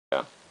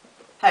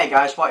Hey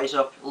guys, what is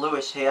up?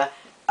 Lewis here,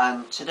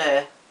 and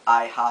today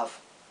I have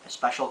a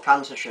special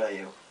can to show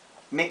you.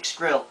 Mixed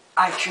grill,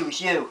 I choose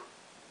you!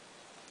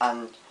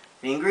 And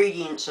the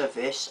ingredients of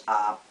this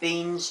are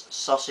beans,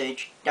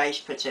 sausage,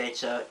 diced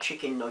potato,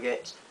 chicken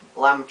nuggets,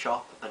 lamb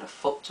chop and a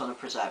fuck ton of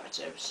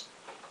preservatives.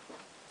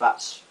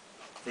 That's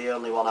the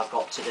only one I've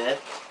got today.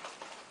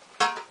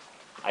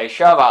 Are you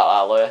sure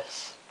about that,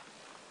 Lewis?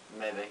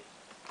 Maybe.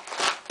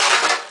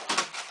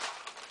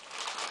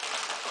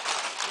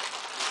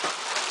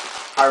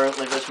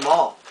 Apparently there's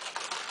more,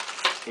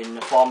 in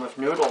the form of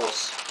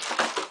noodles.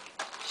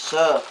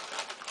 So,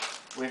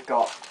 we've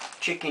got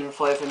chicken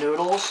flavour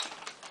noodles,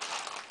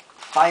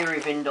 fiery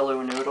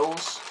vindaloo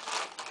noodles,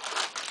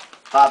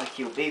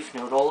 barbecue beef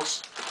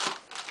noodles,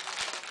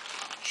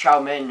 chow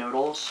mein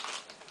noodles,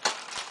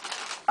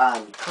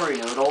 and curry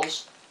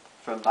noodles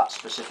from that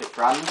specific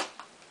brand.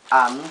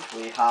 And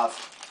we have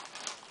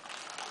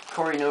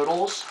curry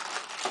noodles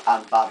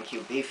and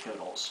barbecue beef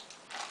noodles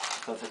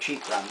for the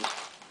cheap brand.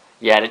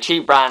 Yeah, the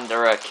cheap brand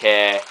are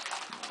okay.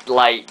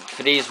 Like,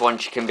 for these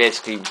ones you can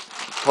basically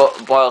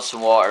boil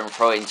some water and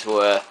throw it into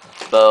a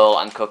bowl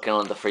and cook in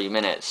under 3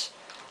 minutes.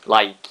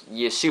 Like,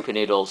 your super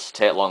noodles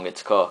take longer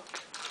to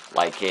cook.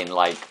 Like, in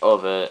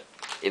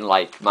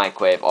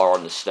microwave or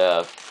on the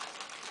stove.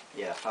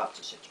 Yeah, 5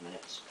 to 6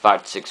 minutes.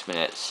 5 to 6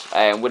 minutes.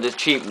 With the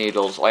cheap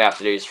noodles, all you have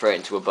to do is throw it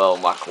into a bowl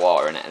and whack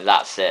water in it, and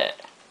that's it.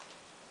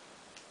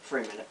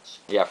 3 minutes.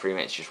 Yeah, 3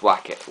 minutes, just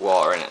whack it,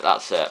 water in it,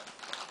 that's it.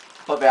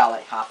 But they are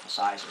like half the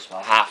size as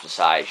well. Half the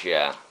size,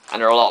 yeah. And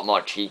they're a lot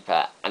more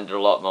cheaper, and there are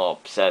a lot more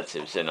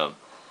preservatives in them.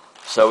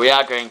 So we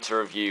are going to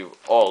review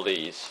all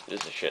these.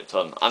 There's a shit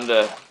ton. And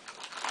the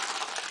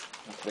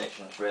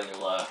information's really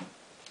low.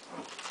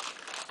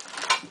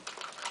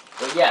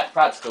 But yeah,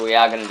 practically we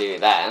are going to do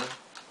it then.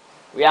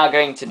 We are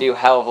going to do a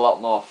hell of a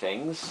lot more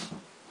things.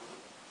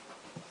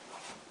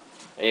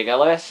 There you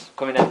go, Lewis.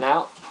 Coming in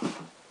now.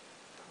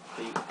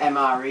 The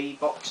MRE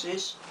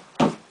boxes,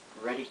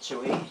 ready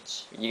to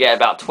eat. You get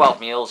about 12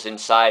 meals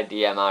inside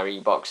the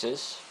MRE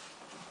boxes.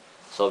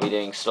 So we'll be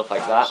doing stuff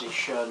like that. As is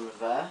shown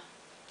there.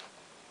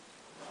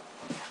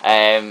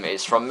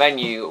 It's from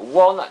menu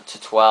 1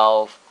 to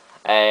 12.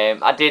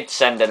 I did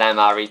send an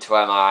MRE to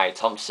MRI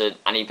Thompson,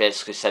 and he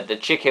basically said the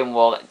chicken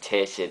one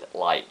tasted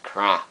like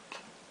crap.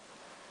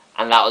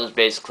 And that was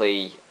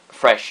basically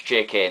fresh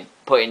chicken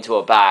put into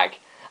a bag,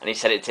 and he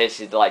said it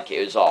tasted like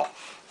it was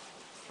off.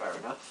 Fair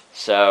enough.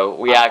 So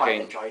we I are quite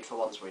going. enjoyed the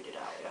ones we did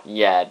out here.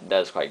 Yeah,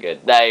 that's quite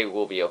good. They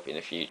will be up in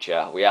the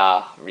future. We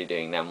are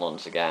redoing them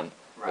once again.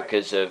 Right.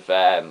 Because of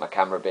my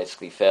camera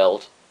basically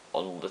failed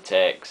on the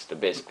takes. They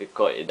basically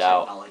cut it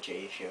out.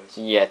 Technology issues.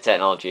 Yeah,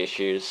 technology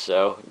issues.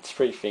 So it's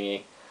pretty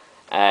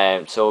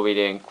thingy. So we'll be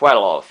doing quite a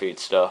lot of food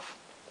stuff.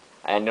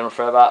 And you want to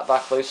throw that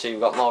back, Lou, so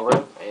you've got more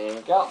room. Here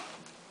we go.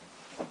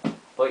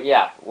 But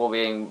yeah, we'll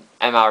be doing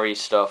MRE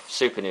stuff,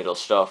 super noodle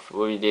stuff.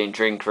 We'll be doing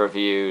drink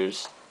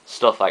reviews,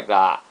 stuff like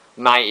that.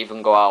 Might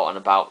even go out and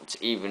about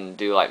to even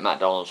do like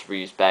McDonald's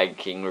reviews, Burger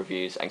King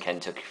reviews, and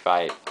Kentucky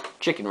Fried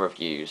Chicken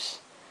reviews.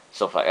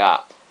 Stuff like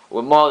that.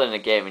 We're more than a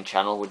gaming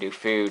channel. We do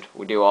food.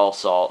 We do all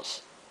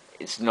sorts.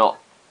 It's not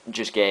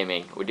just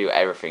gaming. We do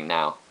everything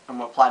now. And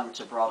we're planning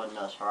to broaden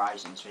those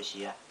horizons this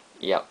year.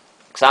 Yep.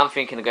 Because I'm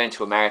thinking of going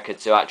to America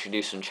to actually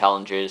do some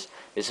challenges.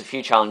 There's a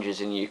few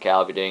challenges in the UK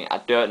I'll be doing. I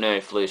don't know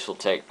if Lewis will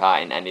take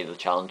part in any of the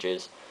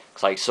challenges.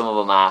 Because like some of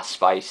them are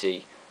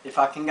spicy. If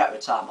I can get the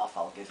time off,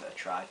 I'll give it a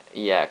try.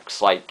 Yeah,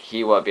 because like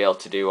he won't be able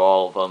to do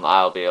all of them.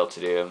 I'll be able to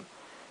do them.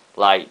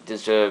 Like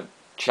there's a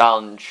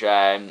challenge,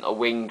 a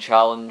wing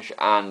challenge,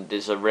 and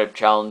there's a rib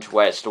challenge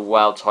where it's the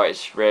wild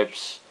tortoise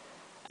ribs,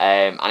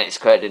 and it's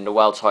coated in the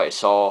wild tortoise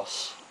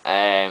sauce,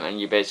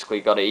 and you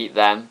basically got to eat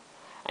them,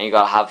 and you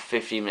got to have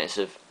 15 minutes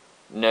of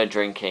no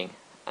drinking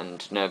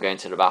and no going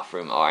to the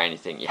bathroom or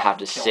anything. You have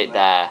to sit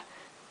there,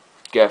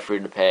 go through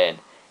the pain.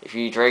 If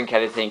you drink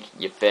anything,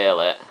 you fail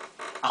it.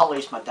 At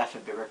least my death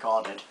would be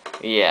recorded.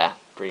 Yeah,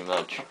 pretty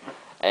much.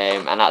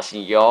 And that's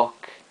in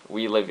York.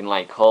 We live in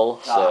like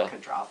Hull, so I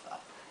could drive there.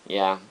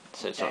 yeah.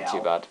 So it's not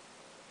too bad.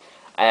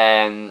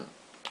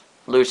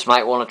 Luce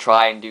might want to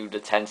try and do the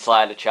 10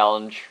 slider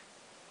challenge.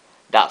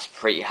 That's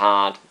pretty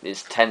hard.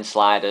 There's 10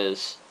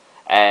 sliders.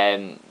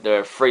 There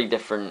are 3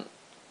 different.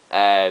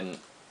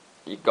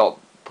 You've got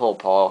pulled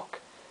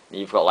pork.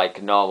 You've got like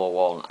a normal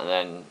one, and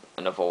then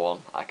another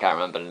one. I can't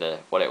remember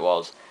what it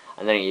was.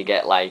 And then you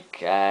get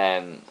like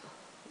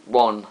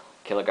 1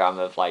 kilogram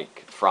of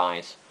like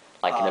fries,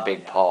 like in a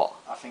big pot.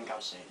 I think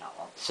I've seen that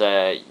one.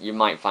 So you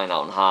might find that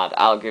one hard.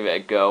 I'll give it a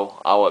go.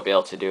 I won't be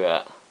able to do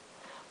it,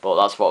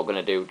 but that's what we're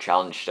gonna do: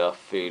 challenge stuff,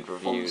 food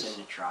reviews. Fun's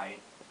in the trying.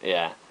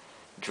 Yeah,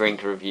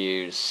 drink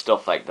reviews,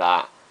 stuff like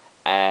that.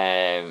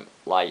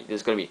 Like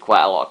there's gonna be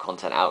quite a lot of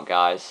content out,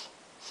 guys.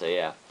 So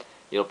yeah,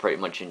 you'll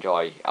pretty much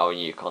enjoy our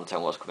new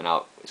content. What's coming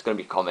out? It's gonna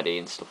be comedy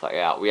and stuff like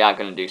that. We are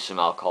gonna do some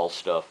alcohol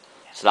stuff,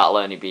 so that'll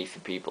only be for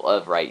people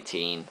over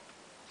 18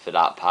 for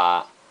that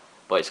part.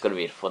 But it's gonna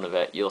be the fun of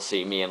it. You'll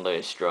see me and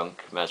Lewis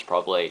drunk most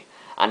probably.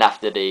 And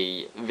after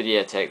the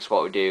video takes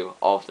what we do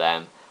of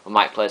them, we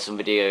might play some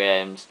video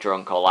games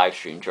drunk or live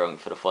stream drunk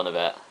for the fun of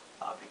it.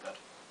 that'd be good.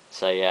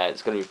 So yeah,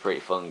 it's going to be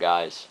pretty fun,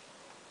 guys.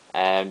 Do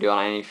you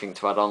want anything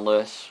to add on,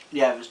 Lewis?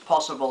 Yeah, there's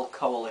possible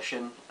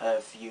coalition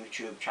of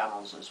YouTube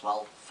channels as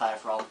well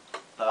further on,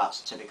 but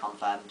that's to be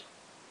confirmed.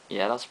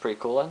 Yeah, that's pretty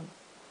cool then.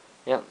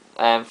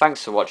 Yep.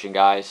 Thanks for watching,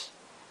 guys.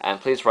 And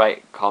please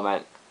rate,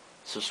 comment,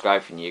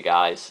 subscribe for new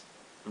guys.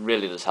 It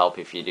really does help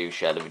if you do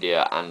share the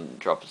video and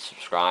drop a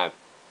subscribe.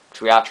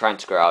 Because we are trying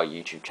to grow our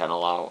YouTube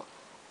channel out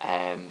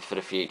for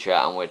the future,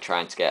 and we're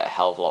trying to get a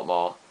hell of a lot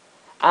more.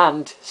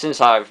 And since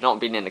I've not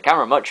been in the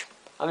camera much,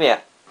 I'm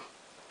here.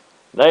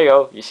 There you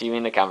go, you see me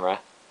in the camera.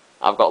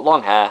 I've got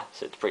long hair,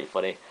 so it's pretty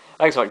funny.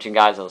 Thanks for watching,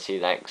 guys, and I'll see you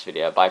in the next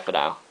video. Bye for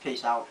now.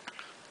 Peace out.